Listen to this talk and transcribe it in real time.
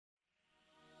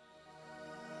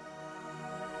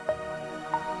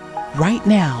right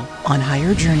now on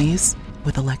Higher Journeys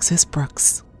with Alexis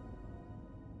Brooks.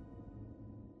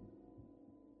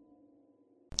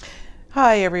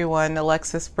 Hi everyone,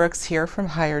 Alexis Brooks here from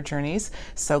Higher Journeys.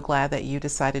 So glad that you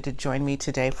decided to join me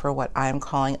today for what I'm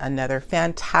calling another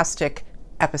fantastic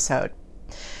episode.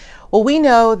 Well, we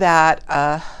know that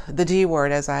the D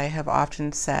word, as I have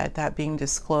often said, that being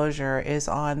disclosure, is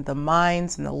on the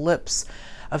minds and the lips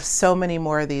of so many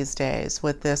more these days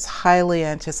with this highly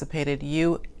anticipated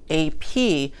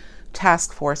UAP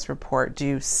task force report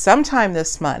due sometime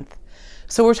this month.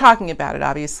 So we're talking about it,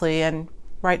 obviously, and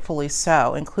rightfully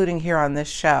so, including here on this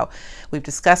show. We've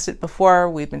discussed it before.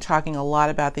 We've been talking a lot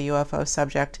about the UFO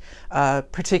subject,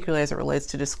 particularly as it relates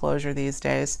to disclosure these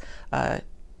days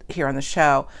here on the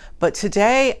show. But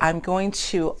today I'm going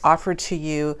to offer to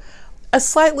you a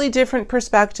slightly different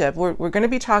perspective. We're going to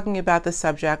be talking about the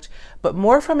subject, but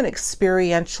more from an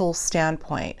experiential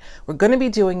standpoint. We're going to be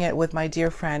doing it with my dear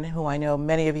friend, who I know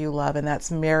many of you love, and that's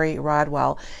Mary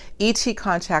Rodwell, ET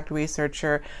contact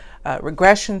researcher,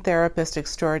 regression therapist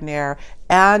extraordinaire,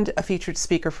 and a featured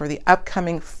speaker for the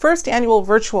upcoming first annual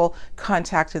virtual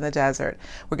Contact in the Desert.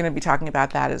 We're going to be talking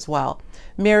about that as well.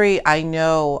 Mary, I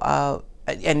know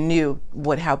and knew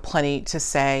would have plenty to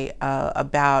say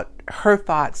about her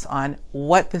thoughts on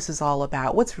what this is all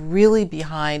about, what's really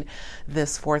behind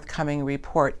this forthcoming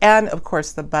report, and of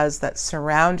course the buzz that's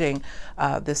surrounding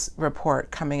this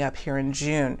report coming up here in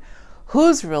June.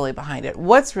 Who's really behind it?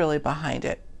 What's really behind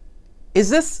it? Is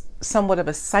this somewhat of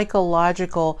a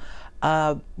psychological,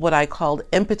 what I called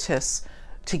impetus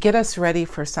to get us ready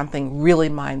for something really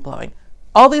mind-blowing?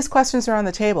 All these questions are on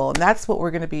the table, and that's what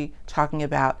we're going to be talking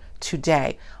about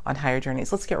today on Higher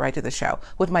Journeys. Let's get right to the show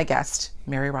with my guest,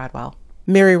 Mary Rodwell.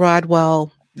 Mary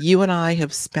Rodwell, you and I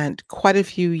have spent quite a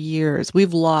few years,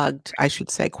 we've logged, I should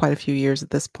say, quite a few years at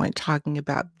this point, talking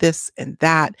about this and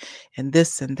that, and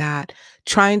this and that,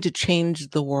 trying to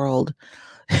change the world.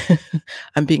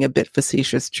 I'm being a bit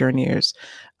facetious, journeyers,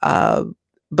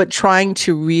 but trying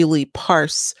to really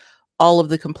parse all of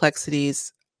the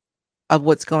complexities of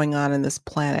what's going on in this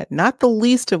planet, not the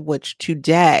least of which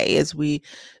today, as we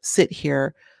sit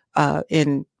here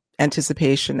in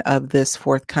anticipation of this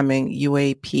forthcoming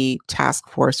UAP task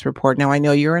force report. Now, I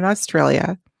know you're in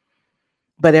Australia,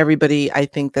 but everybody, I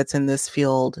think, that's in this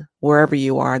field, wherever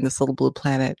you are on this little blue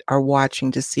planet, are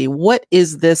watching to see what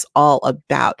is this all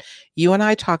about. You and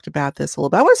I talked about this a little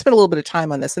bit. I want to spend a little bit of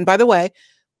time on this. And by the way,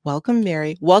 welcome,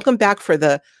 Mary. Welcome back for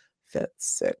the 5th,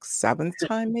 6th, 7th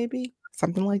time, maybe?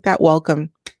 Something like that.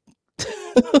 Welcome.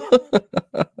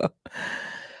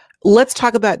 Let's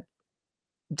talk about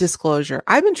disclosure.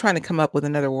 I've been trying to come up with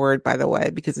another word, by the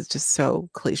way, because it's just so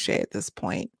cliche at this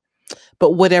point.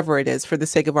 But whatever it is, for the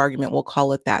sake of argument, we'll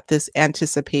call it that. This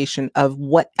anticipation of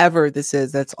whatever this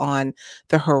is that's on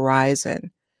the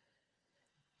horizon.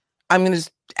 I'm going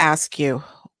to ask you,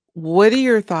 what are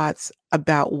your thoughts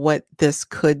about what this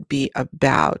could be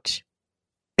about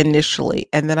initially?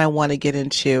 And then I want to get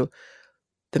into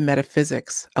the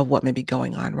metaphysics of what may be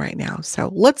going on right now.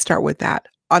 So let's start with that.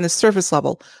 On the surface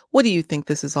level, what do you think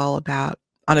this is all about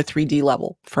on a 3D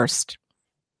level first?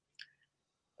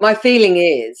 My feeling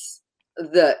is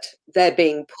that they're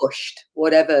being pushed,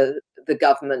 whatever the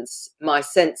government's. My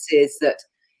sense is that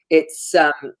it's,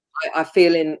 I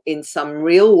feel in some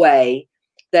real way,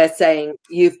 they're saying,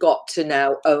 you've got to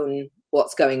now own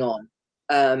what's going on.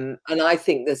 And I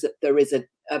think there is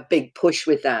a big push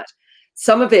with that.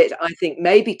 Some of it, I think,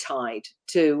 may be tied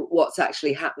to what's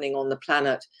actually happening on the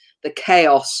planet, the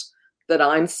chaos that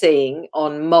I'm seeing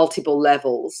on multiple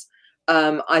levels.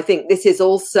 I think this is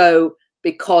also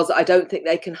because I don't think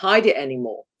they can hide it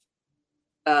anymore.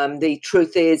 The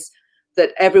truth is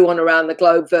that everyone around the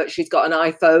globe virtually has got an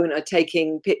iPhone, are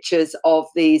taking pictures of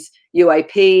these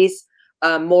UAPs.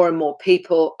 More and more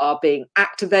people are being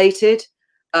activated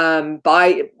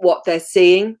by what they're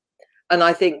seeing. And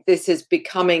I think this is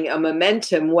becoming a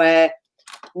momentum where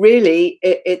really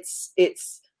it's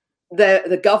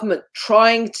the government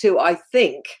trying to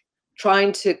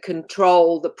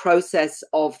control the process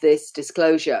of this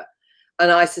disclosure.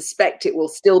 And I suspect it will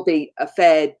still be a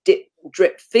fair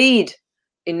drip feed.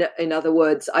 In other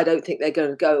words, I don't think they're going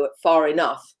to go far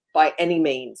enough by any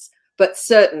means. But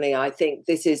certainly I think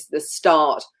this is the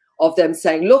start of them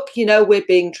saying, look, we're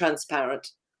being transparent.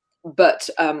 But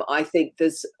I think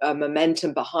there's a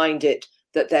momentum behind it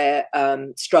that they're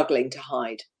struggling to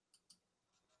hide.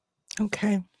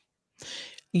 Okay.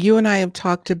 You and I have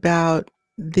talked about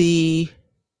the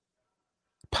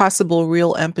possible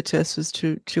real impetus as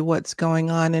to what's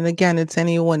going on. And again, it's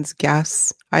anyone's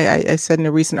guess. I said in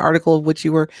a recent article, of which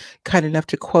you were kind enough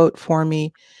to quote for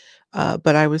me,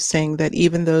 But I was saying that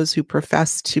even those who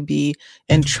profess to be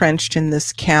entrenched in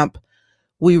this camp,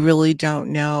 we really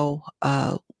don't know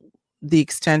the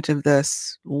extent of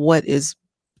this, what is,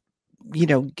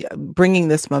 bringing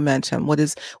this momentum, what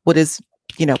is,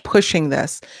 pushing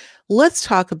this. Let's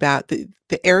talk about the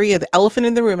area, the elephant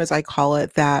in the room, as I call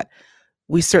it, that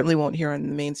we certainly won't hear in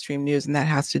the mainstream news, and that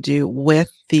has to do with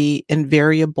the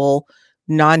invariable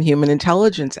non-human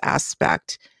intelligence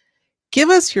aspect. Give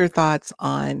us your thoughts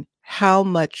on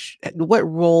what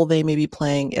role they may be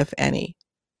playing, if any.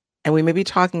 And we may be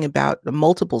talking about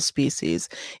multiple species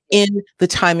in the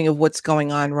timing of what's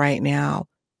going on right now.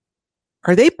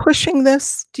 Are they pushing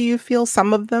this? Do you feel,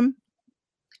 some of them?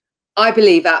 I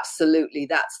believe absolutely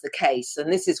that's the case.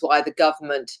 And this is why the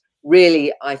government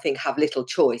really, I think, have little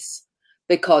choice,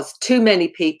 because too many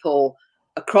people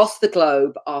across the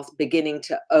globe are beginning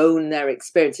to own their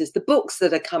experiences. The books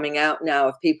that are coming out now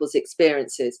of people's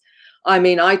experiences. I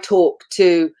mean, I talk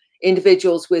to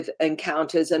individuals with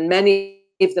encounters, and many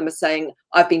of them are saying,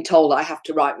 I've been told I have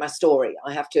to write my story.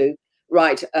 I have to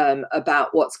write about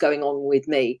what's going on with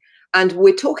me. And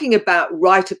we're talking about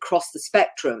right across the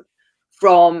spectrum,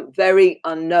 from very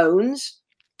unknowns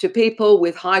to people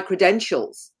with high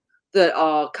credentials that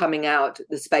are coming out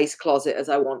the space closet, as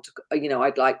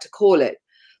I'd like to call it.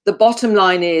 The bottom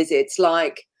line is, it's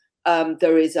like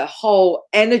there is a whole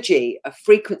energy, a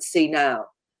frequency now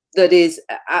that is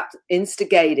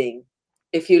instigating,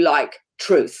 if you like,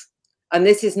 truth. And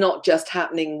this is not just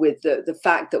happening with the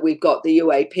fact that we've got the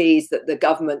UAPs, that the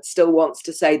government still wants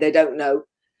to say they don't know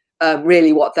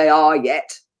really what they are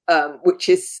yet, which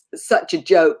is such a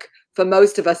joke for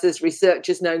most of us as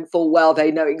researchers, knowing full well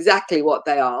they know exactly what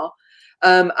they are.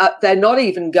 They're not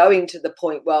even going to the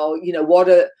point, well,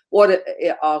 what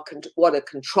are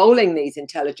controlling these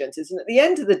intelligences? And at the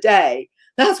end of the day,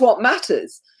 that's what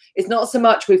matters. It's not so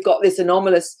much we've got this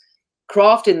anomalous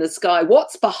craft in the sky.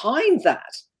 What's behind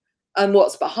that? And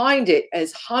what's behind it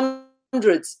is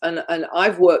hundreds, and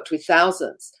I've worked with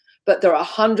thousands, but there are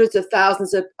hundreds of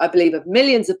thousands of, I believe, of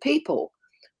millions of people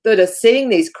that are seeing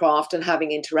these craft and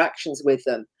having interactions with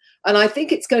them. And I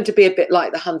think it's going to be a bit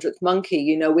like the 100th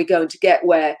monkey. We're going to get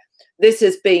where this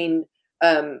has been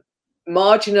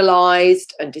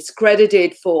marginalized and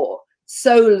discredited for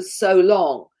so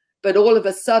long. But all of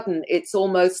a sudden, it's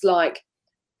almost like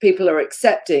people are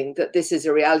accepting that this is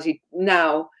a reality.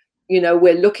 Now,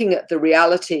 we're looking at the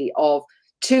reality of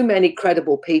too many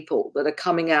credible people that are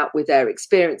coming out with their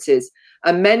experiences.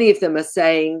 And many of them are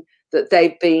saying that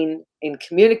they've been in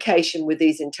communication with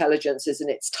these intelligences, and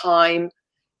it's time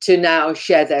to now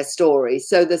share their stories.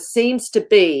 So there seems to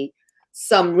be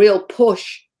some real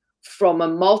push from a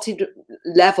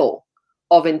multi-level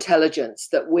of intelligence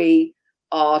that we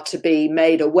are to be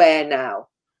made aware now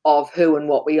of who and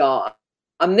what we are.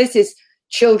 And this is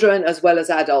children as well as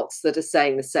adults that are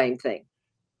saying the same thing.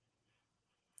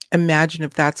 Imagine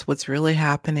if that's what's really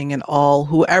happening in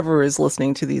whoever is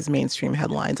listening to these mainstream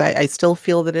headlines. I still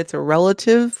feel that it's a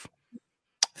relative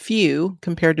few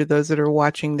compared to those that are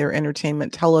watching their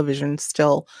entertainment television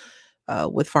still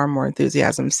with far more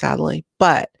enthusiasm, sadly.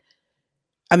 But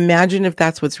imagine if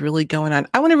that's what's really going on.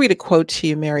 I want to read a quote to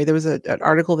you, Mary. There was an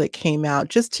article that came out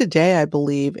just today, I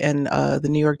believe, in the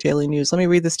New York Daily News. Let me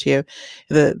read this to you.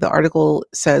 The article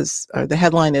says, the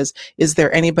headline is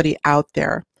there anybody out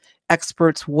there?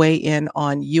 Experts weigh in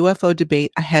on UFO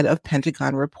debate ahead of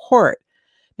Pentagon report.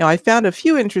 Now, I found a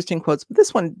few interesting quotes, but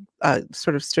this one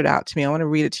sort of stood out to me. I want to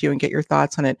read it to you and get your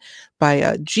thoughts on it,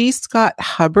 by G. Scott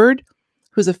Hubbard,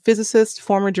 who's a physicist,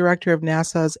 former director of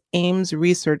NASA's Ames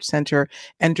Research Center,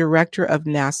 and director of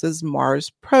NASA's Mars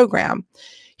program.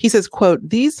 He says, quote,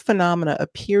 "These phenomena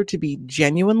appear to be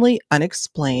genuinely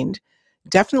unexplained,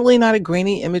 definitely not a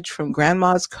grainy image from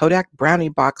grandma's Kodak brownie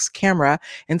box camera,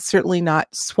 and certainly not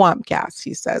swamp gas,"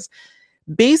 he says.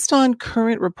 Based on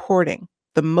current reporting,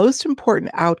 the most important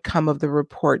outcome of the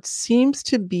report seems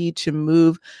to be to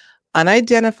move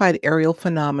unidentified aerial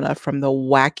phenomena from the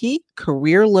wacky,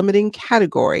 career-limiting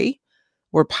category,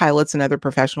 where pilots and other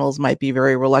professionals might be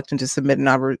very reluctant to submit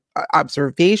an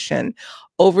observation,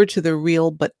 over to the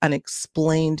real but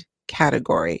unexplained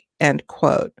category, end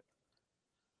quote.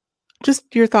 Just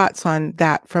your thoughts on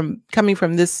that, coming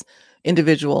from this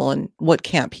individual and what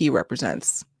camp he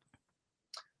represents.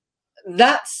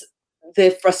 That's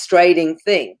the frustrating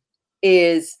thing,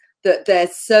 is that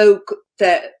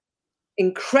they're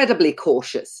incredibly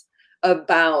cautious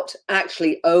about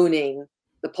actually owning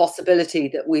the possibility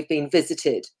that we've been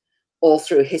visited all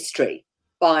through history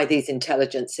by these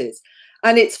intelligences.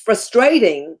 And it's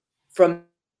frustrating from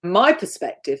my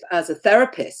perspective as a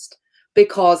therapist,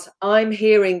 because I'm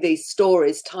hearing these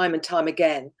stories time and time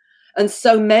again And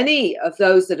so many of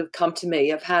those that have come to me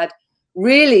have had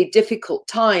really difficult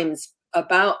times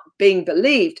about being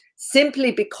believed,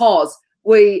 simply because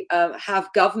we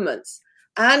have governments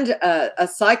and a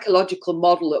psychological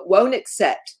model that won't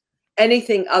accept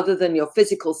anything other than your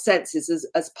physical senses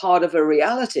as part of a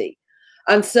reality.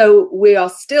 And so we are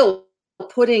still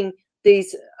putting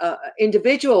these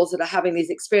individuals that are having these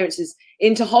experiences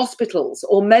into hospitals,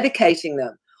 or medicating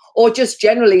them, or just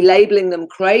generally labeling them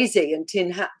crazy and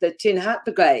the tin hat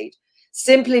brigade,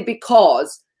 simply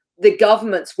because the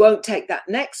governments won't take that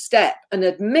next step and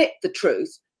admit the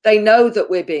truth. They know that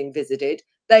we're being visited.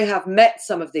 They have met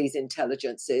some of these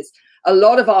intelligences. A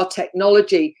lot of our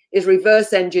technology is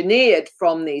reverse engineered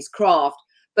from these craft,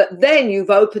 but then you've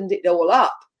opened it all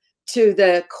up to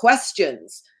the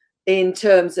questions in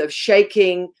terms of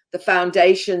shaking the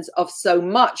foundations of so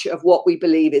much of what we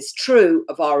believe is true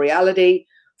of our reality,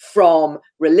 from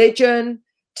religion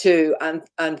to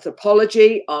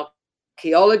anthropology,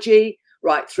 archaeology,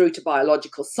 right through to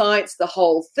biological science. The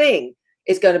whole thing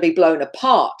is going to be blown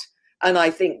apart. And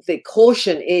I think the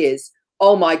caution is,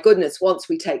 oh my goodness, once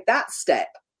we take that step,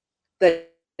 then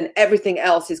everything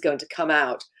else is going to come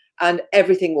out and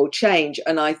everything will change.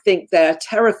 And I think they're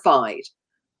terrified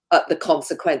at the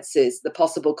consequences, the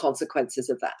possible consequences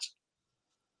of that.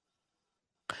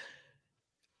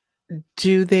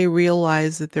 Do they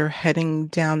realize that they're heading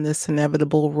down this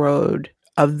inevitable road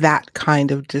of that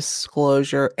kind of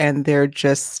disclosure and they're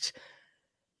just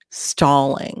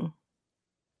stalling?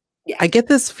 Yeah. I get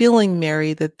this feeling,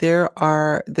 Mary, that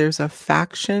there's a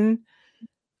faction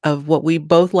of what we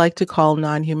both like to call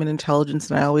non-human intelligence.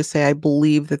 And I always say, I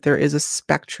believe that there is a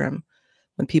spectrum.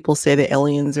 When people say the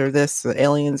aliens are this, the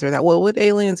aliens are that, well, what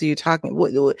aliens are you talking?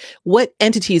 What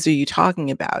entities are you talking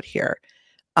about here?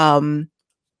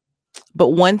 But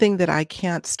one thing that I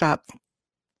can't stop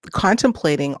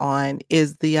contemplating on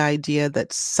is the idea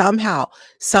that somehow,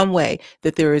 some way,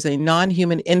 that there is a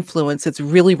non-human influence that's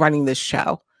really running this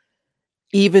show.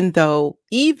 Even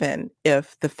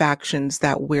if the factions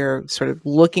that we're sort of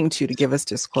looking to give us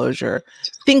disclosure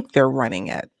think they're running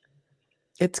it.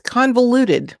 It's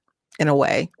convoluted in a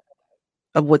way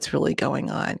of what's really going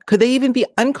on. Could they even be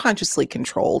unconsciously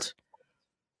controlled?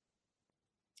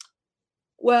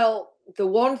 Well, the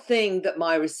one thing that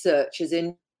my research has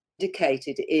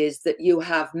indicated is that you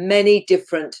have many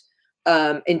different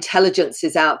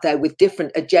intelligences out there with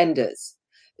different agendas,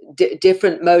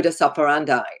 different modus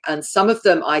operandi. And some of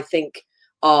them, I think,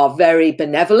 are very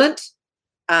benevolent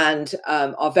and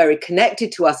are very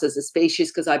connected to us as a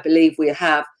species, because I believe we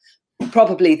have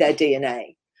probably their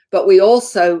DNA. But we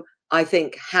also, I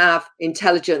think, have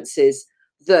intelligences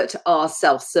that are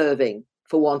self-serving,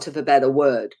 for want of a better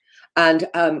word. And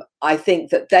I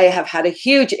think that they have had a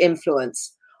huge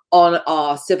influence on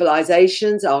our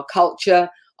civilizations, our culture,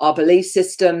 our belief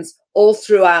systems, all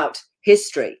throughout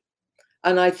history.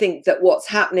 And I think that what's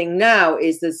happening now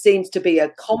is there seems to be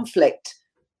a conflict,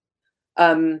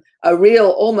 a real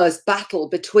almost battle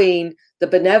between the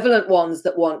benevolent ones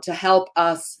that want to help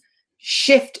us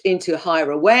shift into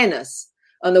higher awareness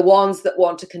and the ones that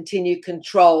want to continue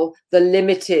control the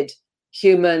limited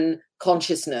human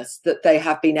consciousness that they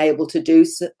have been able to do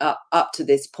up to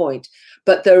this point.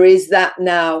 But there is that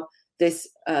now, this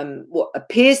what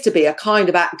appears to be a kind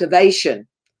of activation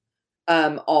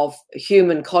of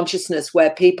human consciousness,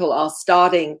 where people are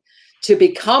starting to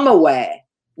become aware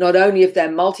not only of their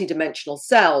multidimensional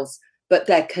selves, but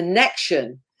their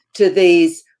connection to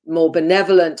these more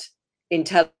benevolent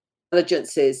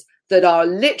intelligences that are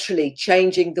literally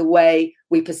changing the way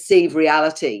we perceive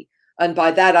reality. And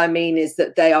by that I mean is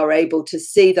that they are able to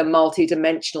see the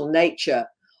multidimensional nature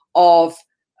of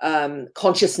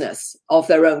consciousness, of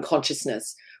their own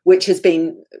consciousness, which has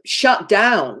been shut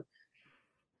down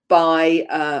by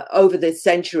over the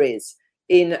centuries,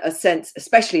 in a sense,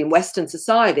 especially in Western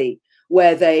society,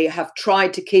 where they have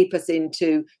tried to keep us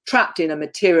trapped in a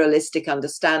materialistic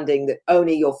understanding that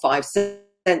only your five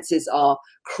senses are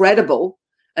credible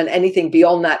and anything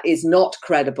beyond that is not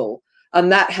credible.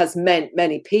 And that has meant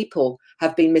many people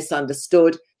have been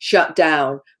misunderstood, shut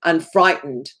down, and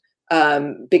frightened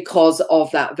because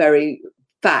of that very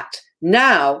fact.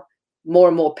 Now, more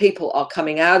and more people are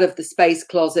coming out of the space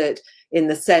closet, in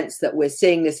the sense that we're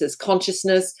seeing this as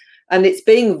consciousness, and it's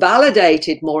being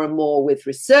validated more and more with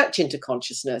research into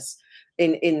consciousness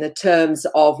in the terms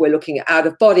of, we're looking at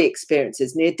out-of-body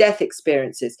experiences, near-death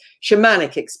experiences,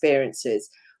 shamanic experiences,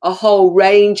 a whole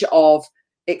range of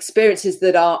experiences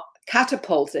that are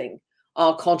catapulting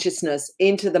our consciousness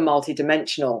into the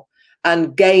multidimensional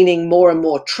and gaining more and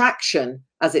more traction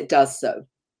as it does so.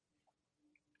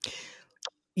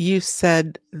 you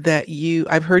said that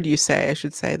I've heard you say, I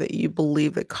should say, that you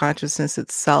believe that consciousness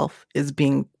itself is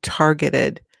being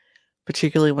targeted,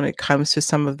 particularly when it comes to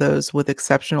some of those with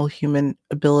exceptional human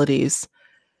abilities.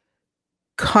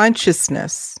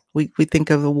 Consciousness, we think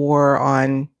of the war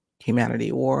on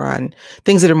humanity, war on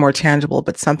things that are more tangible,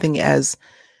 but something as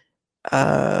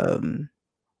um,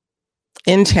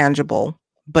 intangible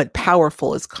but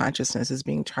powerful as consciousness is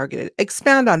being targeted.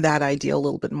 Expound on that idea a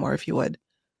little bit more, if you would.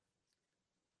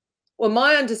 Well,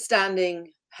 my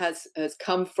understanding has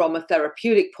come from a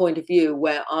therapeutic point of view,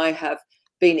 where I have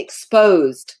been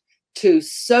exposed to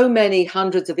so many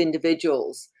hundreds of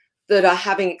individuals that are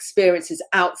having experiences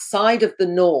outside of the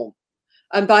norm.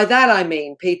 And by that, I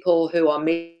mean people who are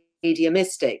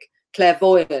mediumistic,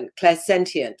 clairvoyant,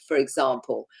 clairsentient, for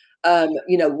example.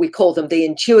 We call them the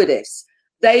intuitives.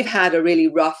 They've had a really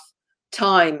rough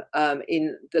time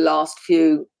in the last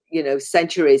few,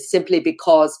 centuries, simply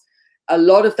because a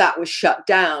lot of that was shut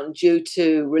down due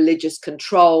to religious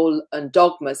control and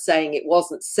dogma, saying it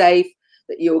wasn't safe,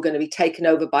 that you were going to be taken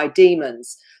over by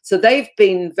demons. So they've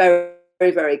been very,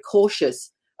 very, very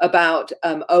cautious about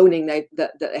owning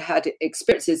that they had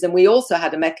experiences. And we also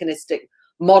had a mechanistic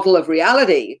model of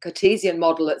reality, a Cartesian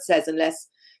model that says unless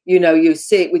you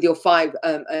see it with your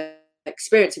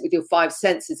experience it with your five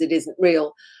senses, it isn't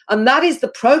real. And that is the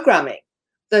programming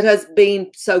that has been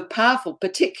so powerful,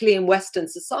 particularly in Western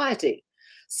society.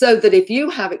 So that if you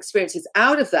have experiences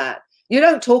out of that, you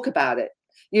don't talk about it,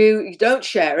 you don't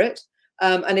share it.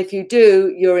 And if you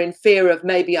do, you're in fear of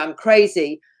maybe I'm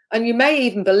crazy. And you may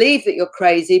even believe that you're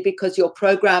crazy because your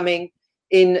programming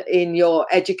in your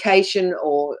education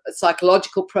or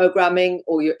psychological programming,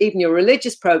 or even your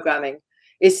religious programming,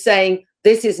 is saying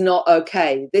this is not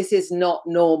okay. This is not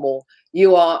normal.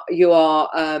 You are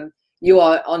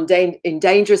in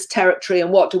dangerous territory.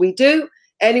 And what do?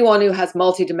 Anyone who has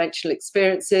multidimensional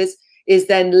experiences is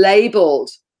then labeled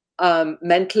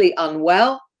mentally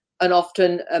unwell, and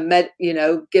often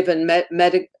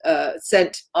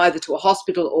sent either to a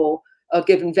hospital or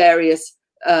given various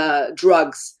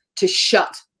drugs to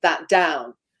shut that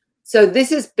down. So this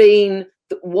has been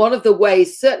one of the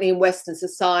ways, certainly in Western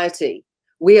society,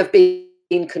 we have been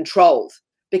controlled,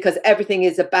 because everything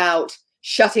is about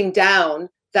shutting down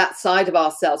that side of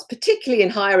ourselves, particularly in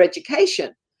higher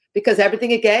education, because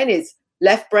everything again is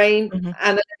left brain,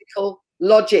 analytical,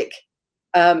 logic,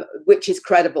 which is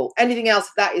credible. Anything else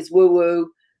that is woo-woo,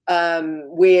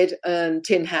 weird, and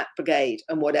tin hat brigade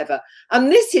and whatever.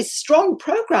 And this is strong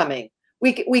programming.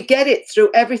 We get it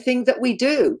through everything that we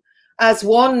do. As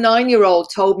one 9-year-old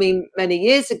told me many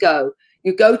years ago,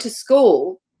 you go to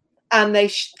school and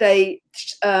they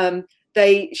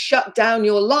shut down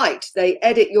your light, they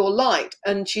edit your light,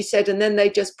 and she said, and then they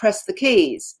just press the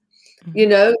keys.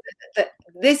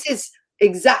 This is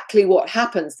exactly what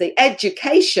happens. The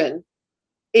education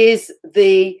is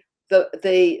the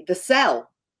cell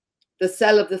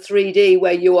of the 3D,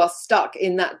 where you are stuck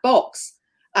in that box,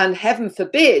 and heaven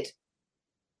forbid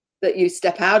that you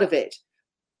step out of it.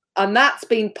 And that's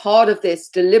been part of this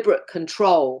deliberate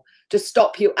control to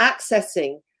stop you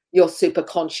accessing your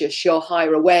superconscious, your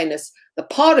higher awareness, the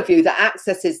part of you that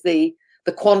accesses the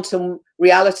quantum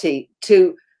reality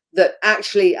that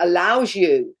actually allows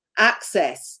you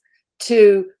access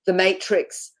to the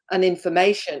matrix and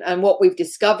information. And what we've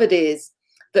discovered is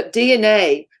that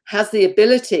DNA has the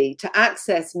ability to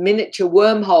access miniature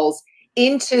wormholes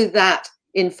into that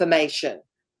information.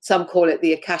 Some call it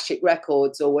the Akashic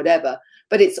records or whatever,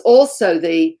 but it's also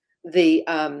the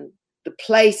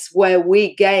place where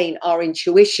we gain our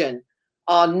intuition,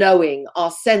 our knowing,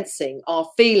 our sensing, our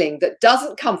feeling, that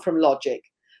doesn't come from logic,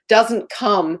 doesn't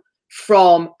come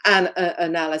from an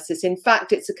analysis. In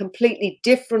fact, it's a completely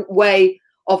different way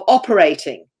of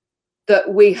operating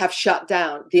that we have shut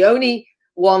down. The only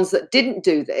ones that didn't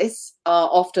do this are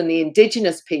often the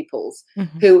indigenous peoples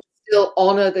who still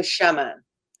honor the shaman.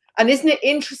 And isn't it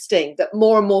interesting that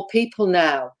more and more people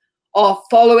now are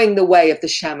following the way of the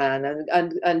shaman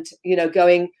and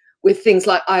going with things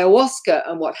like ayahuasca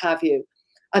and what have you,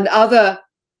 and other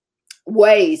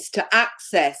ways to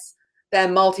access their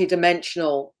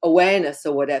multidimensional awareness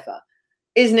or whatever?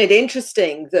 Isn't it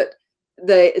interesting that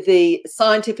the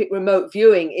scientific remote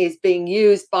viewing is being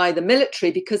used by the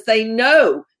military because they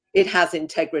know it has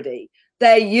integrity?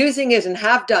 They're using it and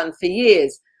have done for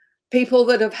years. People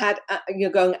that have had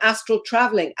going astral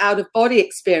traveling, out of body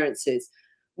experiences.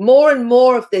 More and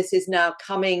more of this is now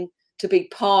coming to be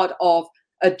part of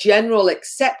a general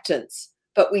acceptance,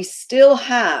 but we still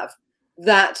have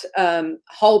that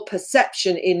whole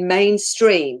perception in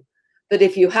mainstream that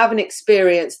if you have an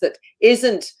experience that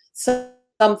isn't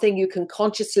something you can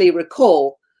consciously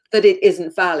recall, that it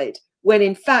isn't valid, when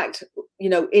in fact,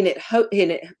 in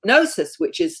hypnosis,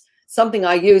 which is something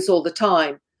I use all the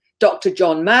time, Dr.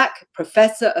 John Mack,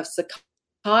 professor of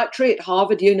psychiatry at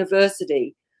Harvard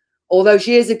University, all those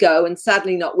years ago, and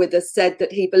sadly not with us, said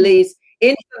that he believes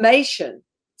information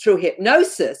through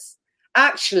hypnosis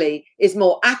actually is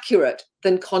more accurate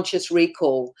than conscious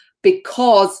recall,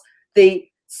 because the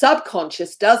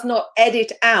subconscious does not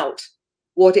edit out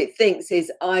what it thinks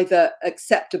is either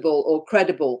acceptable or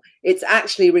credible. It's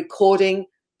actually recording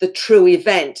the true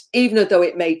event, even though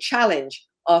it may challenge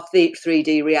our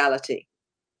 3D reality.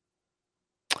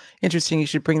 Interesting. You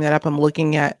should bring that up. I'm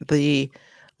looking at the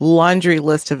laundry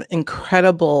list of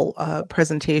incredible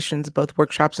presentations, both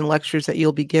workshops and lectures that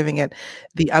you'll be giving at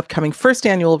the upcoming first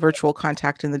annual Virtual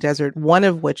Contact in the Desert, one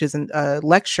of which is a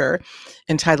lecture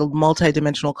entitled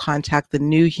Multidimensional Contact, the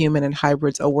New Human and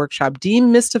Hybrids, a workshop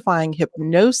demystifying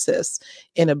hypnosis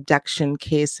in abduction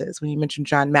cases. When you mentioned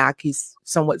John Mack, he's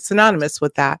somewhat synonymous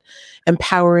with that,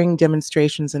 empowering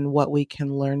demonstrations and what we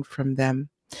can learn from them.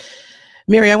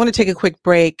 Mary, I want to take a quick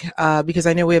break because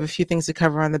I know we have a few things to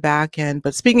cover on the back end.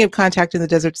 But speaking of Contact in the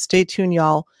Desert, stay tuned,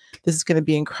 y'all. This is going to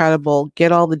be incredible.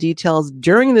 Get all the details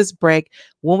during this break.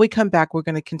 When we come back, we're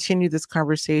going to continue this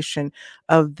conversation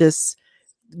of this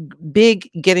big,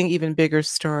 getting even bigger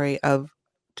story of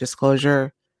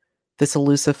disclosure, this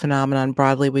elusive phenomenon,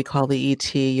 broadly we call the ET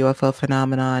UFO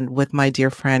phenomenon, with my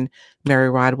dear friend, Mary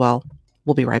Rodwell.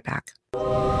 We'll be right back.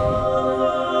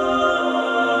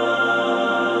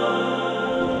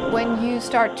 When you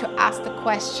start to ask the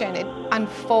question, it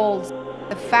unfolds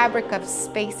the fabric of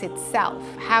space itself,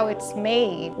 how it's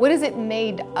made. What is it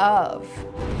made of?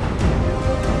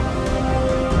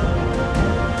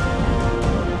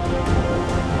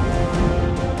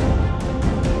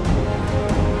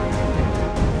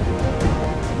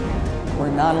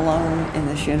 We're not alone in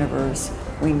this universe.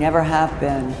 We never have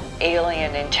been.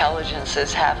 Alien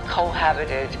intelligences have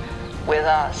cohabited with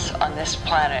us on this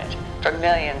planet for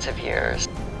millions of years.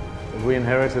 We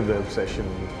inherited the obsession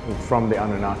from the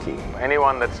Anunnaki.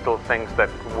 Anyone that still thinks that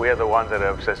we're the ones that are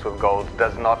obsessed with gold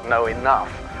does not know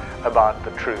enough about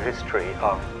the true history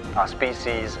of our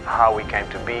species, how we came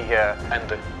to be here, and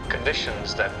the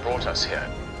conditions that brought us here.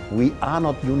 We are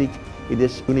not unique in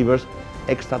this universe.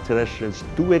 Extraterrestrials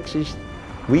do exist.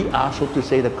 We are, so to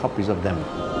say, the copies of them.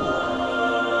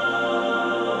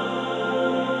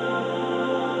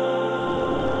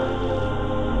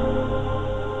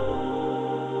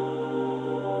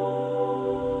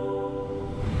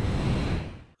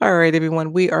 All right,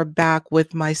 everyone, we are back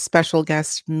with my special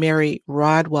guest, Mary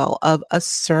Rodwell of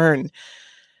ACERN,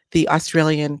 the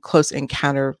Australian Close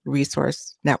Encounter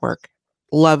Resource Network.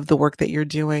 Love the work that you're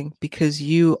doing because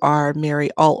you are,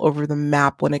 Mary, all over the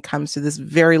map when it comes to this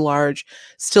very large,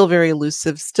 still very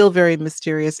elusive, still very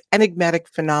mysterious, enigmatic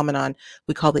phenomenon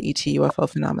we call the ET UFO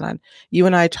phenomenon. You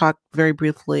and I talked very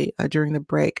briefly during the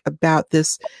break about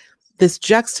this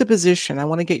juxtaposition. I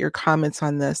want to get your comments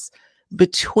on this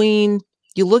between.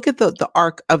 You look at the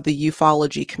arc of the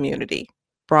ufology community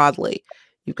broadly.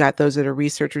 You've got those that are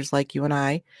researchers like you and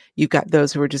I. You've got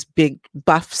those who are just big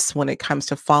buffs when it comes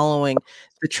to following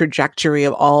the trajectory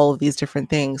of all of these different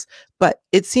things. But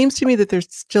it seems to me that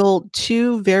there's still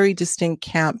two very distinct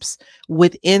camps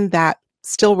within that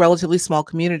still relatively small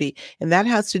community. And that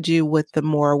has to do with the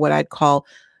more what I'd call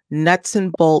nuts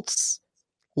and bolts,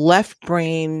 left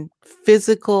brain,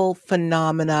 physical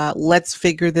phenomena, let's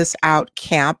figure this out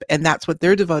camp. And that's what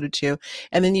they're devoted to.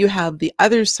 And then you have the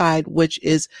other side, which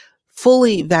is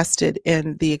fully vested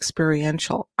in the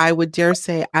experiential. I would dare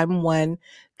say I'm one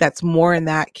that's more in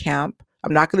that camp.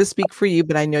 I'm not going to speak for you,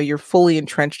 but I know you're fully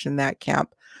entrenched in that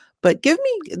camp. But give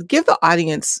the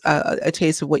audience a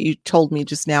taste of what you told me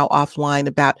just now offline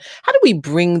about how do we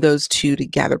bring those two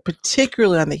together,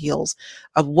 particularly on the heels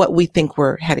of what we think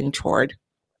we're heading toward.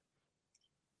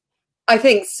 I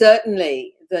think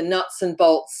certainly the nuts and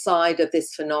bolts side of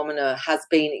this phenomena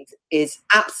is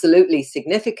absolutely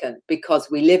significant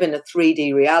because we live in a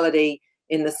 3D reality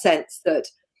in the sense that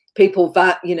people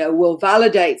will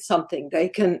validate something they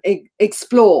can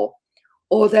explore,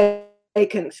 or they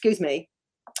can, excuse me,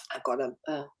 I've got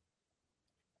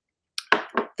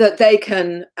that they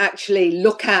can actually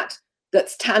look at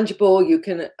that's tangible. You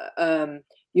can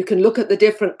look at the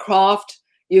different craft.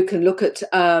 You can look at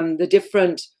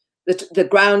the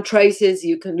ground traces.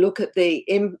 You can look at the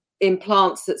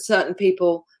implants that certain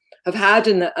people have had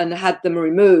and had them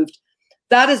removed.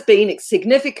 That has been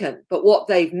significant, but what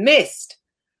they've missed,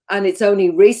 and it's only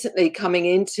recently coming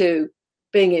into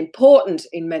being important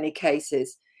in many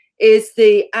cases, is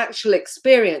the actual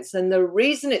experience. And the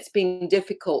reason it's been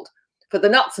difficult for the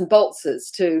nuts and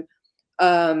boltsers to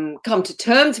come to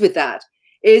terms with that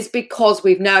is because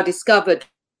we've now discovered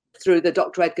through the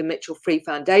Dr. Edgar Mitchell Free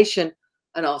Foundation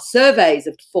and our surveys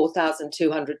of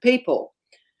 4,200 people,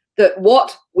 that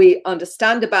what we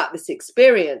understand about this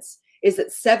experience is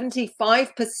that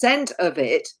 75% of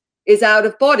it is out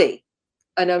of body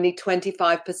and only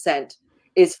 25%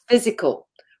 is physical,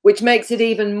 which makes it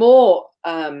even more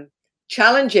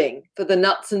challenging for the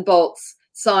nuts and bolts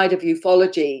side of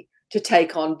ufology to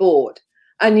take on board.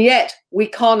 And yet we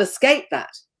can't escape that.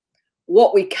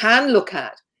 What we can look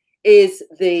at is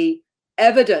the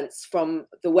evidence from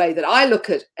the way that I look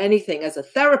at anything as a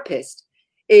therapist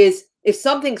is if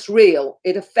something's real,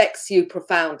 it affects you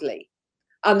profoundly.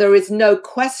 And there is no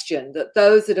question that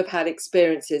those that have had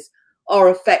experiences are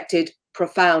affected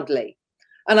profoundly.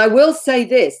 And I will say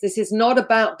this is not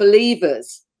about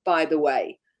believers, by the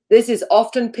way. This is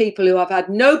often people who have had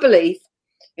no belief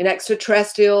in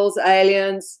extraterrestrials,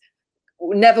 aliens,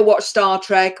 never watched Star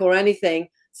Trek or anything,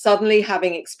 suddenly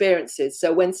having experiences.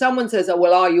 So when someone says, oh,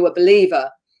 well, are you a believer?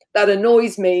 That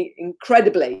annoys me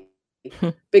incredibly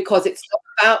because it's not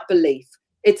about belief.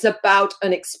 It's about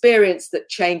an experience that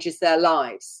changes their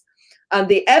lives. And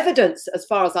the evidence, as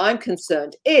far as I'm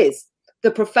concerned, is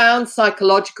the profound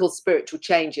psychological spiritual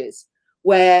changes,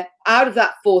 where out of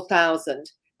that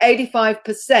 4,000,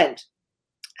 85%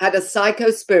 had a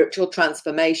psycho-spiritual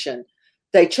transformation.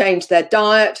 They changed their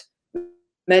diet.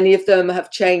 Many of them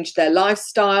have changed their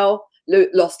lifestyle,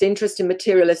 lost interest in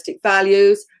materialistic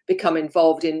values, become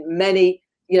involved in many,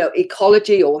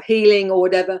 ecology or healing or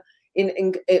whatever,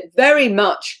 in very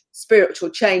much spiritual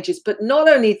changes. But not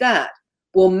only that,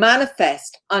 will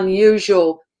manifest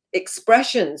unusual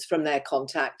expressions from their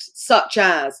contact, such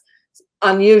as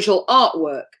unusual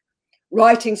artwork,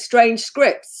 writing strange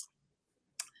scripts,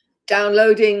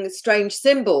 downloading strange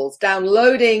symbols,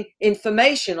 downloading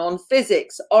information on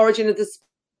physics, origin of the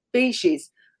species,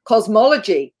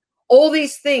 cosmology. All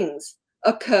these things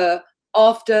occur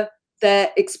after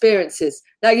their experiences.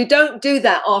 Now, you don't do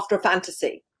that after a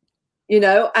fantasy,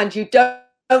 and you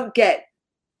don't get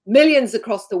millions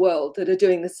across the world that are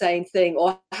doing the same thing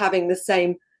or having the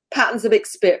same patterns of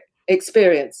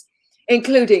experience,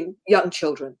 including young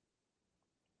children.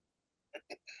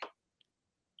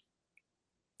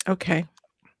 Okay.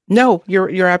 No,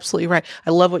 you're absolutely right.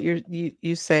 I love what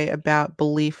you say about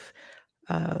belief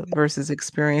versus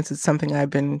experience. It's something I've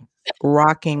been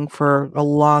rocking for a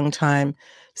long time.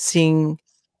 Seeing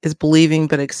is believing,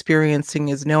 but experiencing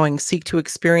is knowing. Seek to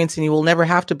experience, and you will never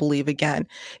have to believe again.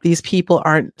 These people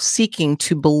aren't seeking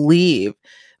to believe;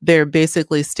 they're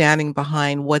basically standing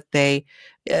behind what they've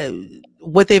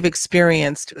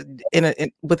experienced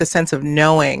with a sense of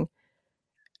knowing.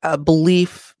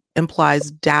 Belief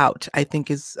implies doubt, I think,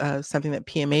 is something that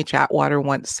PMH Atwater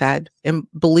once said. And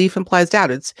belief implies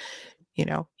doubt. It's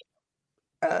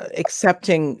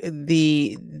accepting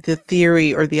the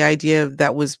theory or the idea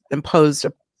that was imposed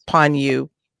upon you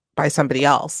by somebody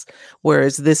else,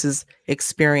 whereas this is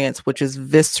experience, which is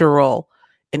visceral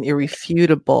and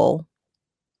irrefutable.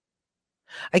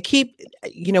 I keep,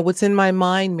 what's in my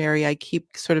mind, Mary, I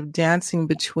keep sort of dancing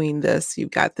between this.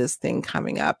 You've got this thing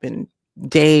coming up in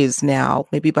days now,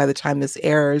 maybe by the time this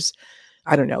airs.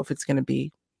 I don't know if it's going to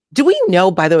be. Do we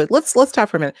know, by the way, let's talk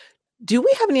for a minute. Do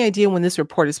we have any idea when this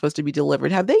report is supposed to be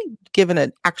delivered? Have they given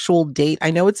an actual date?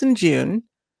 I know it's in June.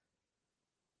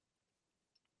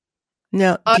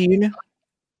 No, do you know?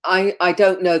 I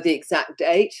don't know the exact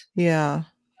date. Yeah.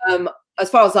 As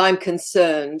far as I'm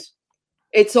concerned,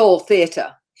 it's all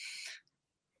theatre.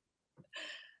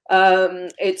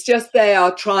 It's just they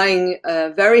are trying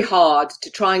very hard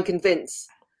to try and convince,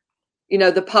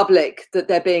 the public that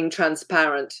they're being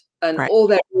transparent, and right. All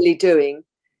they're really doing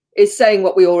is saying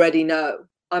what we already know.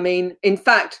 I mean, in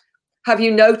fact, have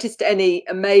you noticed any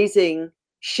amazing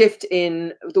shift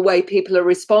in the way people are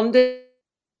responding?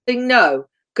 No,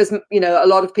 because, a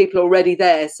lot of people are already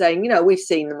there saying, we've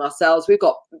seen them ourselves. We've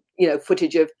got,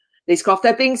 footage of these craft.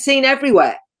 They're being seen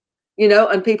everywhere,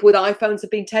 and people with iPhones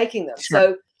have been taking them. Sure.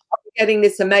 So getting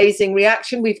this amazing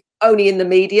reaction. We've only in the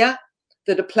media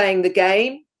that are playing the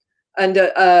game and,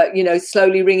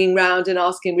 slowly ringing round and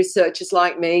asking researchers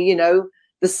like me,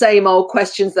 the same old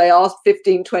questions they asked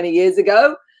 15, 20 years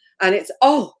ago. And it's,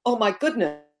 oh my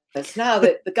goodness, now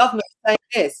that the government is saying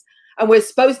this, and we're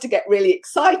supposed to get really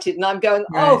excited. And I'm going,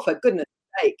 right. Oh, for goodness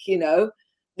sake,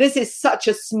 this is such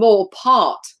a small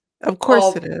part. Of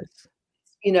course it is.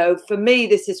 For me,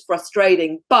 this is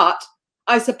frustrating, but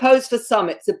I suppose for some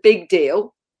it's a big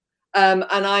deal.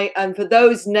 And for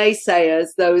those naysayers,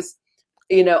 those,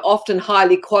 often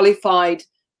highly qualified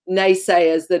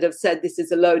naysayers that have said this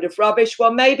is a load of rubbish,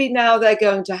 well, maybe now they're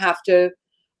going to have to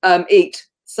eat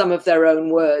some of their own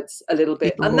words a little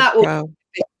bit, and that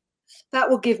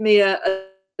will give me a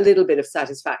little bit of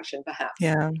satisfaction, perhaps.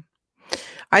 Yeah.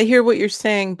 I hear what you're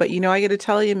saying, but I got to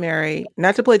tell you, Mary,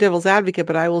 not to play devil's advocate,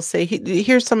 but I will say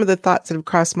here's some of the thoughts that have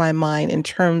crossed my mind in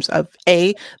terms of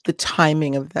the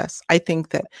timing of this. I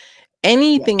think that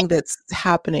anything that's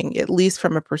happening, at least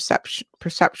from a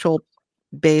perceptual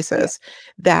basis,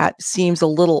 that seems a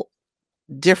little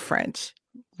different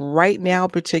right now,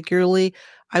 particularly,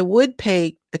 I would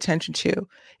pay attention to.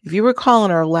 If you recall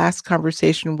in our last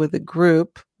conversation with a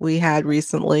group we had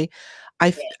recently,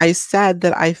 I said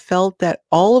that I felt that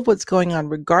all of what's going on,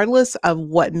 regardless of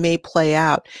what may play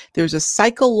out, there's a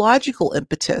psychological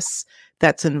impetus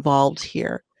that's involved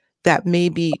here that may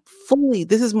be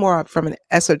this is more from an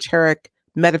esoteric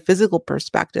metaphysical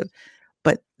perspective,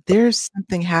 but there's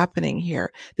something happening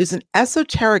here. There's an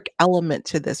esoteric element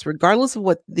to this, regardless of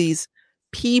what these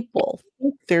people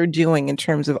think they're doing in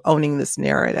terms of owning this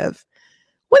narrative.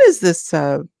 What is this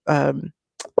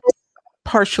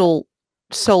partial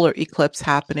solar eclipse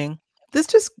happening? This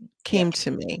just came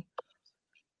to me.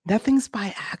 Nothing's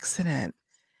by accident.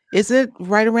 Is it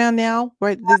right around now?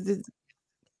 Right.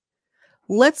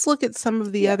 Let's look at some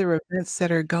of the other events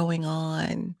that are going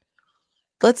on.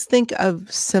 Let's think of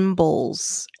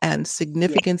symbols and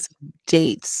significance of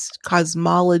dates,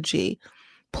 cosmology,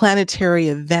 planetary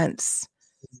events.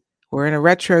 We're in a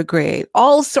retrograde.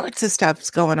 All sorts of stuff's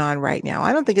going on right now.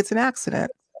 I don't think it's an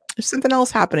accident. There's something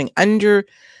else happening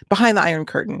behind the Iron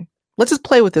Curtain. Let's just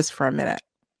play with this for a minute.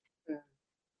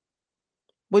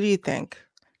 What do you think?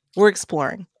 We're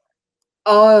exploring.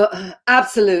 Oh,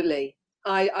 absolutely.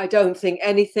 I don't think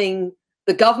anything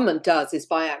the government does is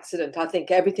by accident. I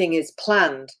think everything is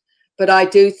planned. But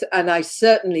I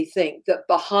certainly think that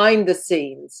behind the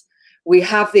scenes, we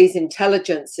have these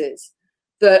intelligences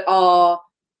that are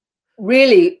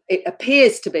really, it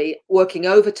appears to be working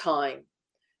overtime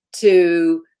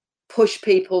to push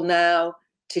people now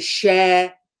to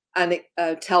share and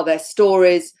tell their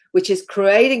stories, which is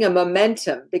creating a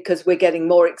momentum because we're getting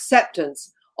more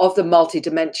acceptance of the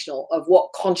multidimensional, of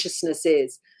what consciousness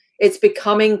is. It's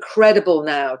becoming credible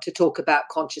now to talk about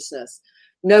consciousness.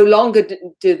 No longer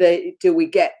do we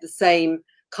get the same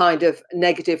kind of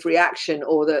negative reaction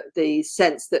or the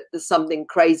sense that there's something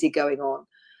crazy going on.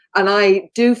 And I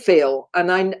do feel,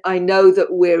 and I know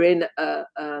that we're in a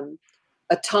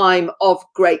time of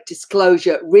great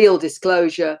disclosure, real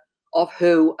disclosure of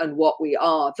who and what we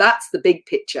are. That's the big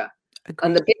picture. Agreed.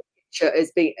 And the big picture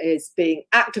is being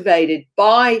activated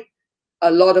by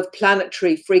a lot of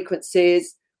planetary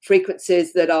frequencies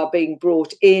that are being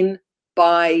brought in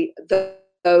by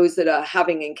those that are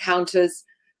having encounters.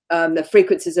 The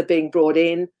frequencies are being brought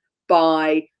in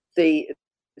by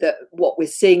what we're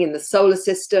seeing in the solar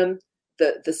system,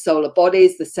 the solar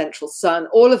bodies, the central sun.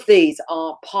 All of these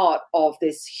are part of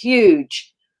this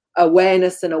huge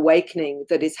awareness and awakening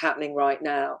that is happening right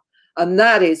now. And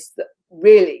that is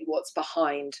really what's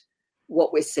behind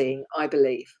what we're seeing, I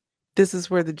believe. This is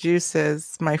where the juice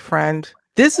is, my friend.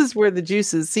 This is where the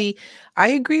juice is. See, I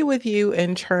agree with you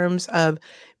in terms of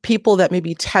people that may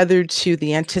be tethered to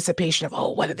the anticipation of, oh,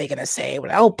 what are they going to say?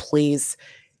 Oh, please.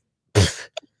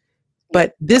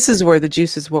 But this is where the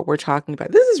juice is, what we're talking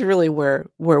about. This is really where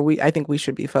I think we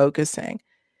should be focusing.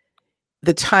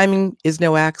 The timing is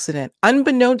no accident.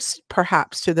 Unbeknownst,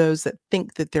 perhaps, to those that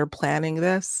think that they're planning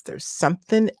this, there's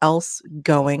something else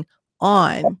going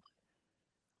on.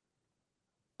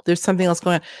 There's something else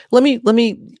going on. Let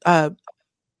me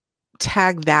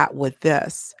tag that with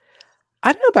this.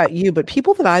 I don't know about you, but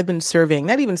people that I've been serving,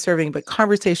 not even serving, but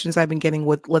conversations I've been getting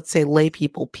with, let's say, lay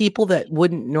people that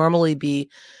wouldn't normally be,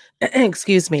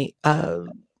 engaged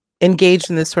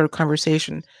in this sort of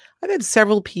conversation. I've had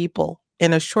several people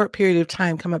in a short period of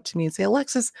time come up to me and say,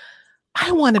 Alexis,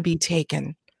 I want to be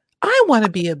taken. I want to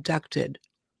be abducted.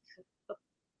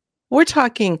 We're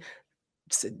talking,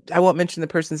 I won't mention the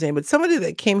person's name, but somebody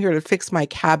that came here to fix my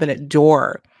cabinet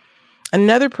door.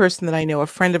 Another person that I know, a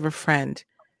friend of a friend.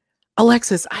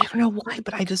 Alexis, I don't know why,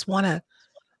 but I just want to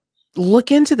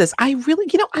look into this. I really,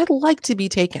 I'd like to be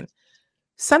taken.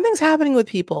 Something's happening with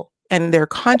people and their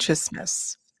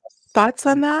consciousness. Thoughts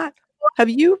on that? Have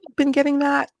you been getting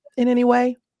that in any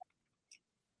way?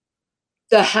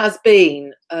 There has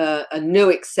been a new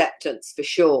acceptance for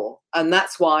sure. And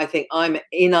that's why I think I'm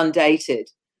inundated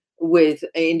with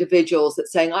individuals that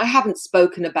saying, I haven't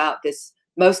spoken about this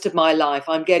most of my life.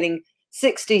 I'm getting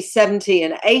 60, 70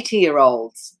 and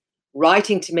 80-year-olds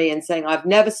writing to me and saying, I've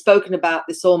never spoken about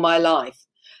this all my life.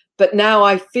 But now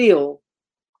I feel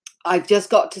I've just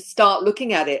got to start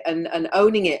looking at it and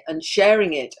owning it and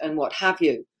sharing it and what have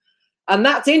you. And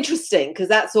that's interesting because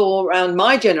that's all around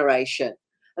my generation.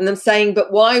 And them saying,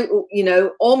 but why,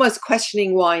 almost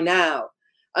questioning why now.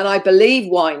 And I believe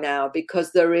why now,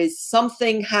 because there is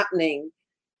something happening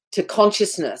to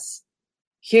consciousness,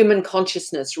 human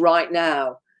consciousness right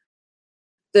now,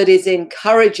 that is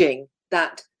encouraging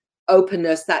that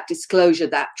openness, that disclosure,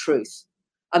 that truth.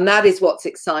 And that is what's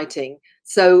exciting.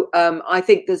 So I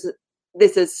think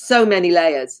there's so many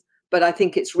layers, but I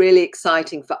think it's really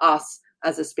exciting for us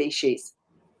as a species.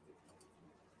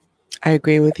 I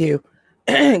agree with you.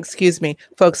 Excuse me,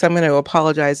 folks, I'm going to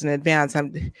apologize in advance.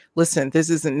 Listen, this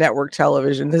isn't network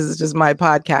television. This is just my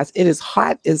podcast. It is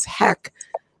hot as heck.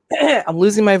 I'm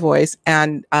losing my voice,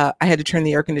 and I had to turn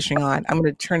the air conditioning on. I'm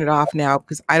going to turn it off now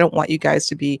because I don't want you guys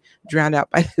to be drowned out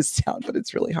by this sound, but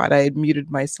it's really hot. I had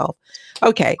muted myself.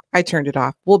 Okay, I turned it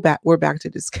off. We're back to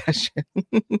discussion.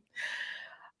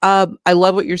 I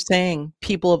love what you're saying.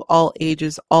 People of all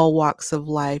ages, all walks of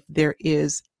life. There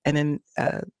is an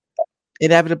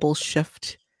inevitable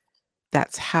shift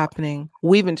that's happening.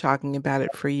 We've been talking about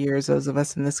it for years, those of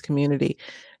us in this community.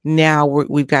 Now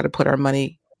we've got to put our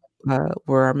money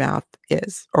where our mouth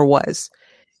is or was.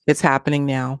 It's happening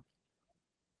now.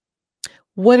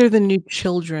 What are the new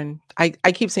children? I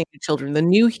keep saying the children, the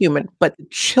new human, but the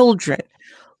children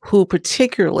who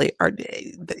particularly are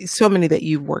so many that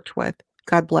you've worked with.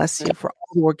 God bless you for all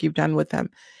the work you've done with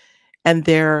them and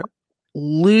their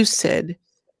lucid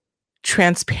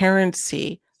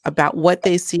transparency about what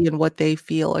they see and what they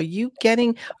feel. Are you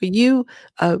getting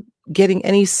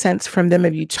any sense from them?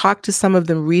 Have you talked to some of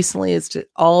them recently as to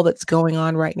all that's going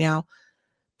on right now,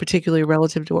 particularly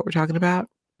relative to what we're talking about?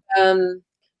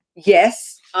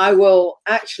 Yes, I will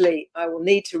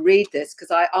need to read this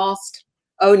because I asked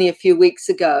only a few weeks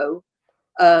ago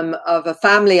of a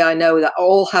family I know that are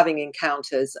all having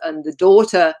encounters, and the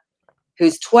daughter,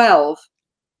 who's 12,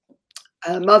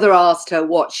 her mother asked her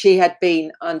what she had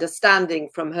been understanding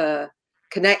from her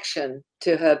connection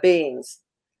to her beings.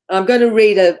 And I'm going to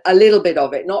read a little bit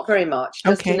of it, not very much,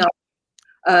 just enough.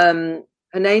 Her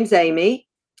name's Amy.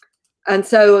 And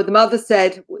so the mother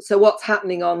said, so what's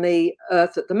happening on the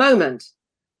earth at the moment?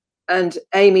 And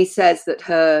Amy says that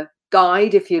her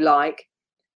guide, if you like,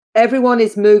 everyone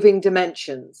is moving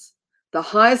dimensions. The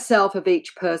higher self of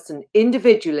each person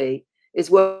individually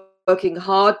is working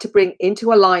hard to bring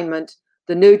into alignment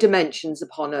the new dimensions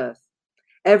upon earth.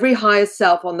 Every higher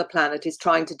self on the planet is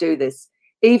trying to do this,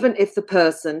 even if the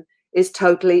person is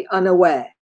totally unaware.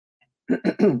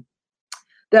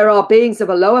 There are beings of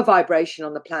a lower vibration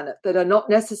on the planet that are not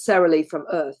necessarily from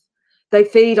Earth. They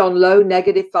feed on low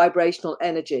negative vibrational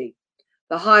energy.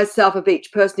 The higher self of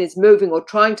each person is moving or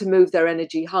trying to move their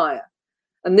energy higher.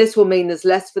 And this will mean there's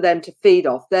less for them to feed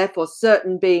off. Therefore,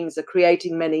 certain beings are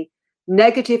creating many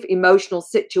negative emotional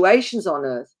situations on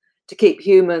Earth to keep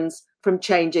humans from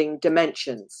changing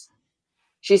dimensions.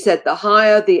 She said, the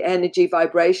higher the energy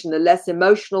vibration, the less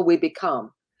emotional we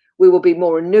become. We will be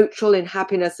more neutral in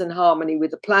happiness and harmony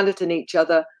with the planet and each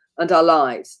other and our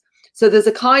lives. So there's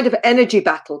a kind of energy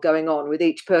battle going on with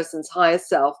each person's higher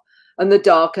self and the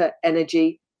darker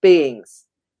energy beings.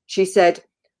 She said,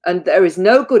 and there is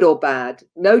no good or bad,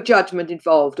 no judgment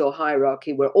involved or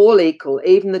hierarchy. We're all equal,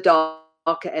 even the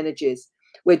darker energies.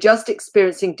 We're just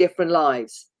experiencing different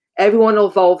lives. Everyone will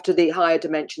evolve to the higher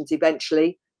dimensions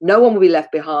eventually. No one will be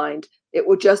left behind. It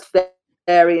will just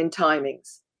vary in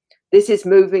timings. This is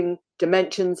moving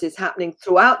dimensions is happening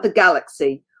throughout the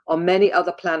galaxy on many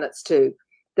other planets too.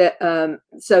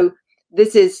 So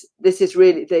this is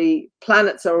really, the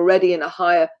planets are already in a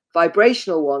higher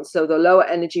vibrational one. So the lower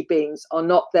energy beings are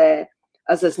not there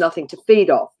as there's nothing to feed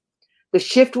off. The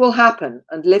shift will happen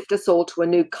and lift us all to a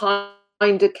new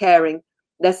kinder, caring,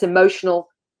 less emotional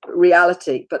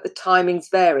reality, but the timings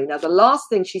vary. Now, the last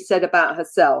thing she said about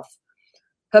herself,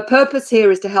 her purpose here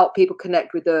is to help people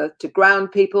connect with Earth, to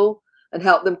ground people and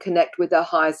help them connect with their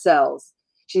higher selves.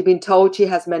 She's been told she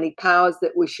has many powers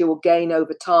that she will gain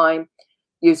over time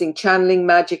using channeling,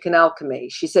 magic, and alchemy.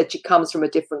 She said she comes from a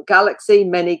different galaxy,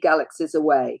 many galaxies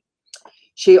away.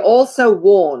 She also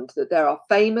warned that there are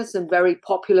famous and very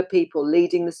popular people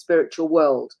leading the spiritual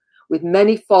world with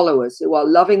many followers who are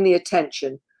loving the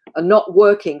attention and not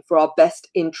working for our best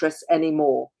interests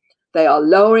anymore. They are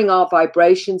lowering our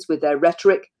vibrations with their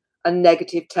rhetoric and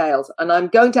negative tales. And I'm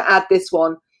going to add this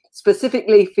one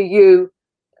specifically for you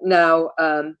now,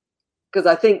 because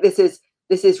I think this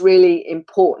is really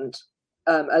important,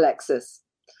 Alexis,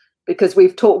 because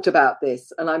we've talked about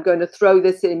this, and I'm going to throw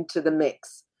this into the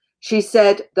mix. She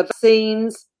said the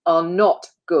vaccines are not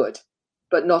good,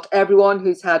 but not everyone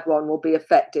who's had one will be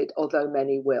affected, although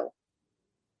many will.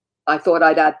 I thought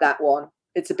I'd add that one.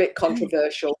 It's a bit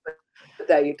controversial, but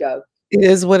there you go. It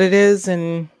is what it is,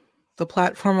 and The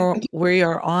platform we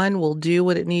are on will do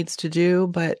what it needs to do,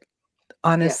 but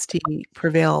honesty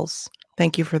prevails.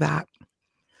 Thank you for that.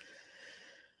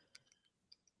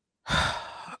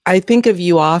 I think of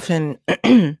you often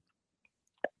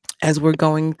as we're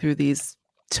going through these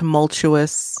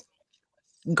tumultuous,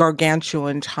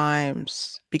 gargantuan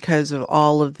times because of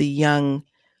all of the young,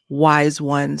 wise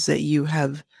ones that you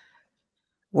have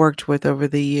worked with over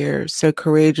the years so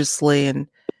courageously, and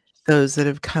those that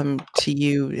have come to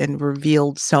you and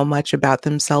revealed so much about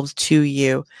themselves to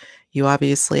you. You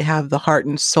obviously have the heart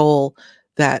and soul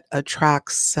that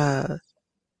attracts,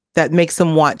 that makes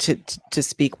them want to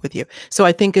speak with you. So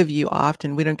I think of you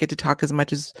often. We don't get to talk as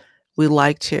much as we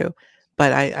like to,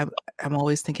 but I'm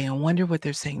always thinking, I wonder what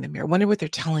they're saying to Mary. I wonder what they're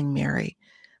telling Mary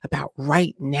about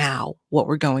right now, what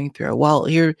we're going through. Well,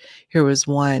 here was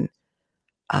one.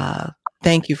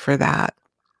 Thank you for that.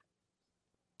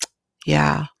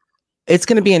 Yeah. It's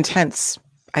going to be intense.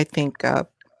 I think, I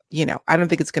don't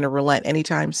think it's going to relent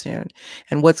anytime soon.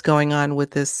 And what's going on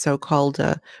with this so-called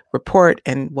report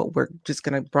and what we're just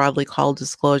going to broadly call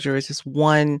disclosure is just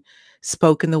one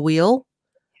spoke in the wheel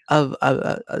of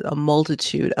a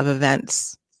multitude of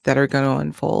events that are going to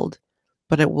unfold.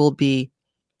 But it'll be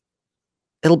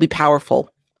powerful.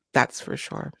 That's for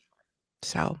sure.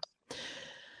 So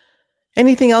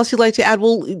anything else you'd like to add?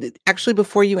 Well, actually,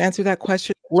 before you answer that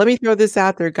question, let me throw this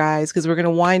out there, guys, because we're going to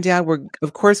wind down. We're,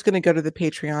 of course, going to go to the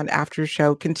Patreon after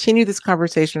show, continue this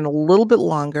conversation a little bit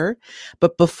longer.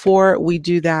 But before we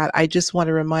do that, I just want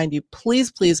to remind you,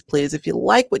 please, please, please, if you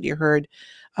like what you heard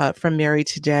from Mary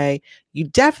today, you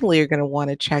definitely are going to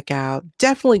want to check out,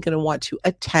 definitely going to want to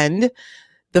attend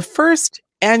the first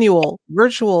annual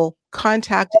virtual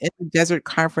Contact in the Desert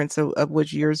Conference, of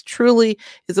which yours truly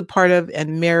is a part of,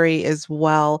 and Mary as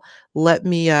well. Let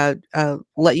me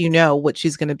let you know what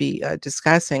she's going to be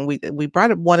discussing. We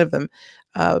brought up one of them.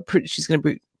 She's going to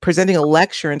be presenting a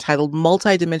lecture entitled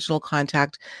Multidimensional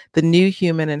Contact, the New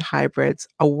Human and Hybrids,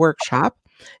 a workshop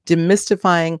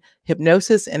demystifying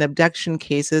hypnosis and abduction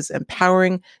cases,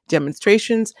 empowering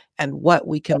demonstrations and what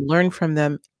we can learn from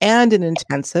them, and an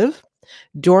intensive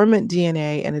Dormant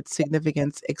DNA and its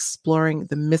significance, exploring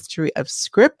the mystery of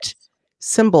script,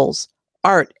 symbols,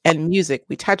 art, and music.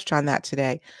 We touched on that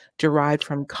today, derived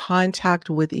from contact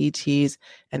with ETs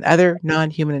and other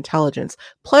non-human intelligence.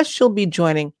 Plus, she'll be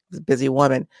joining, this busy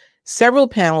woman, several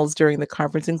panels during the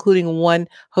conference, including one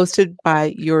hosted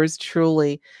by yours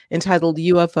truly, entitled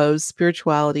UFOs,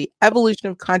 Spirituality, Evolution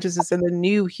of Consciousness, and the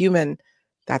New Human.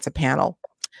 That's a panel.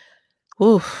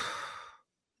 Ooh.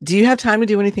 Do you have time to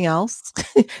do anything else?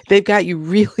 They've got you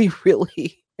really,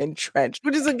 really entrenched,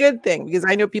 which is a good thing because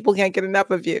I know people can't get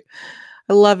enough of you.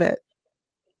 I love it.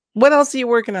 What else are you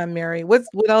working on, Mary? What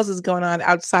else is going on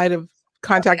outside of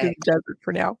Contact in the Desert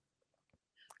for now?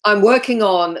 I'm working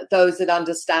on those that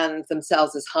understand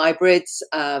themselves as hybrids,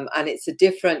 and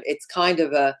it's kind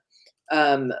of a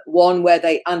one where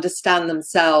they understand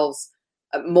themselves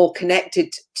more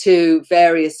connected to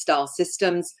various star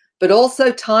systems, but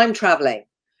also time traveling.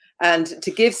 And to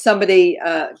give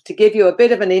you a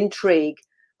bit of an intrigue,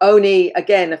 only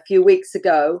again a few weeks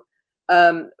ago,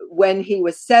 when he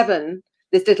was 7,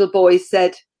 this little boy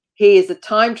said he is a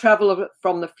time traveler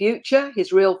from the future.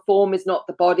 His real form is not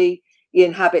the body he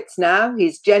inhabits now.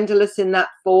 He's genderless in that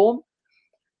form.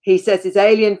 He says his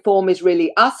alien form is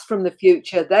really us from the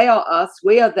future. They are us,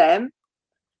 we are them.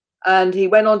 And he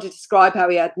went on to describe how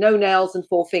he had no nails and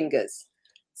 4 fingers.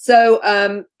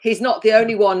 So he's not the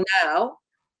only one now.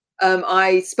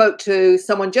 I spoke to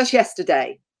someone just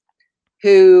yesterday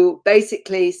who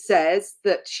basically says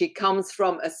that she comes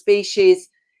from a species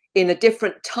in a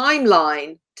different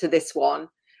timeline to this one,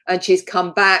 and she's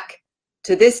come back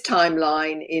to this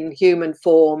timeline in human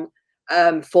form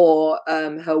for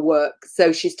her work.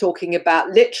 So she's talking about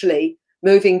literally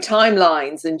moving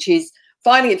timelines, and she's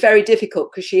finding it very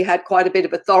difficult because she had quite a bit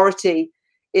of authority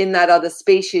in that other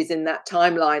species in that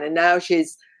timeline, and now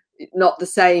she's not the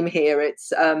same here.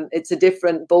 It's a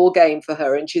different ball game for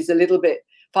her, and she's a little bit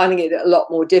finding it a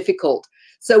lot more difficult.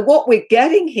 So what we're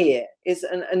getting here is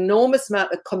an enormous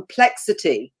amount of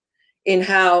complexity in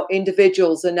how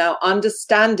individuals are now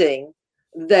understanding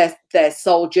their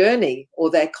soul journey or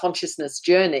their consciousness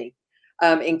journey,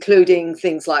 including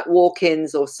things like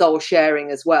walk-ins or soul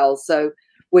sharing as well. So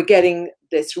we're getting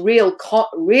this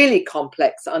really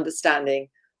complex understanding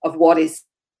of what is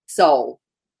soul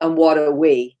and what are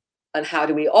we, and how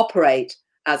do we operate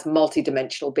as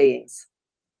multidimensional beings.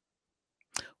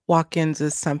 Walk-ins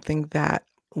is something that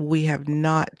we have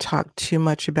not talked too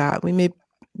much about. We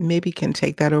maybe can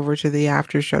take that over to the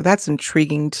after show. That's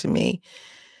intriguing to me.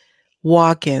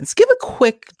 Walk-ins. Give a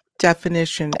quick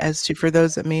definition as to, for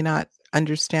those that may not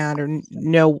understand or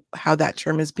know how that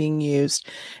term is being used.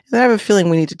 And I have a feeling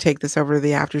we need to take this over to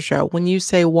the after show. When you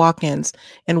say walk-ins,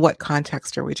 in what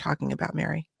context are we talking about,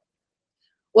 Mary?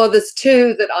 Well, there's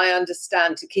two that I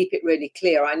understand to keep it really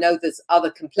clear. I know there's other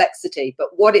complexity, but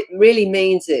what it really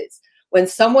means is when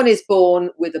someone is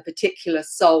born with a particular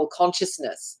soul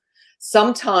consciousness,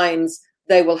 sometimes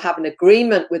they will have an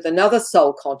agreement with another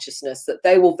soul consciousness that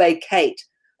they will vacate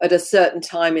at a certain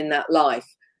time in that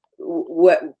life.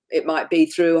 It might be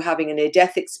through having a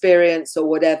near-death experience or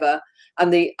whatever,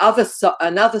 and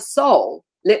another soul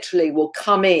literally will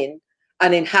come in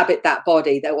and inhabit that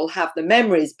body. They will have the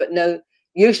memories, but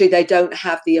usually they don't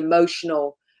have the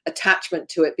emotional attachment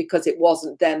to it because it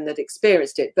wasn't them that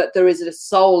experienced it. But there is a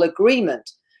soul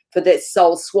agreement for this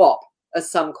soul swap, as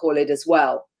some call it as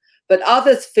well. But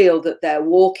others feel that their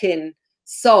walk-in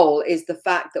soul is the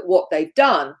fact that what they've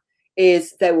done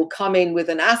is they will come in with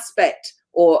an aspect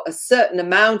or a certain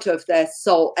amount of their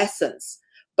soul essence,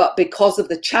 but because of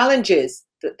the challenges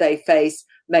that they face,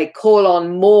 may call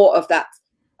on more of that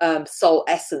soul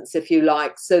essence, if you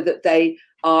like, so that they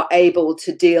are able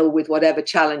to deal with whatever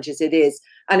challenges it is.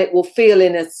 And it will feel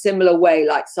in a similar way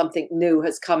like something new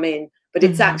has come in, but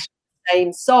it's actually the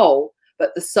same soul,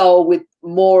 but the soul with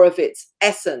more of its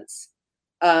essence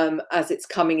as it's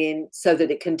coming in so that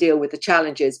it can deal with the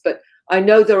challenges. But I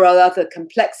know there are other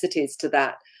complexities to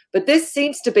that. But this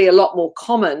seems to be a lot more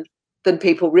common than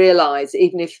people realize,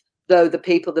 even though the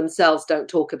people themselves don't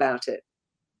talk about it.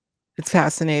 It's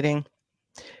fascinating.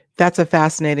 That's a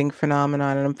fascinating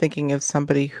phenomenon. And I'm thinking of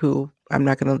somebody who, I'm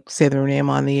not going to say their name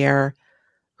on the air,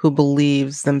 who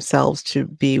believes themselves to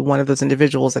be one of those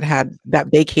individuals that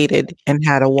vacated and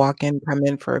had a walk-in come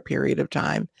in for a period of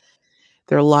time.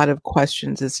 There are a lot of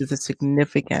questions as to the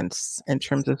significance in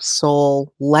terms of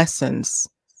soul lessons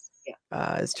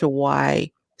as to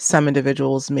why some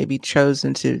individuals may be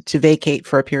chosen to vacate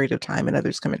for a period of time and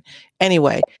others come in.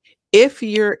 Anyway, if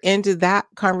you're into that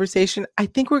conversation, I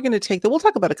think we're going to take that. We'll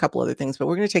talk about a couple other things, but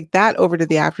we're going to take that over to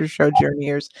the after show,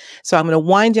 journeyers. So I'm going to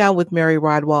wind down with Mary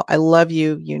Rodwell. I love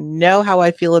you. You know how I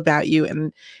feel about you.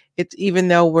 And it's, even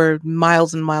though we're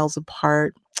miles and miles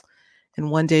apart,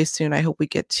 and one day soon, I hope we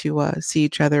get to see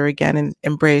each other again and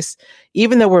embrace,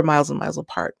 even though we're miles and miles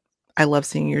apart. I love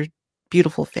seeing your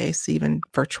beautiful face, even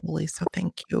virtually. So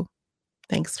thank you.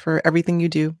 Thanks for everything you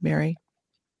do, Mary.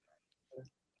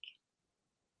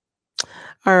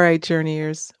 All right,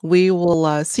 journeyers. We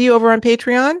will see you over on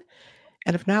Patreon.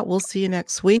 And if not, we'll see you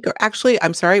next week. Or actually,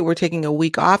 I'm sorry, we're taking a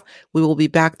week off. We will be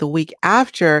back the week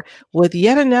after with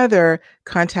yet another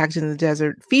Contact in the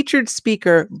Desert featured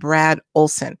speaker, Brad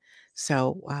Olson.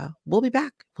 So we'll be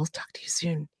back. We'll talk to you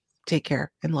soon. Take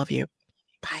care and love you.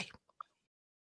 Bye.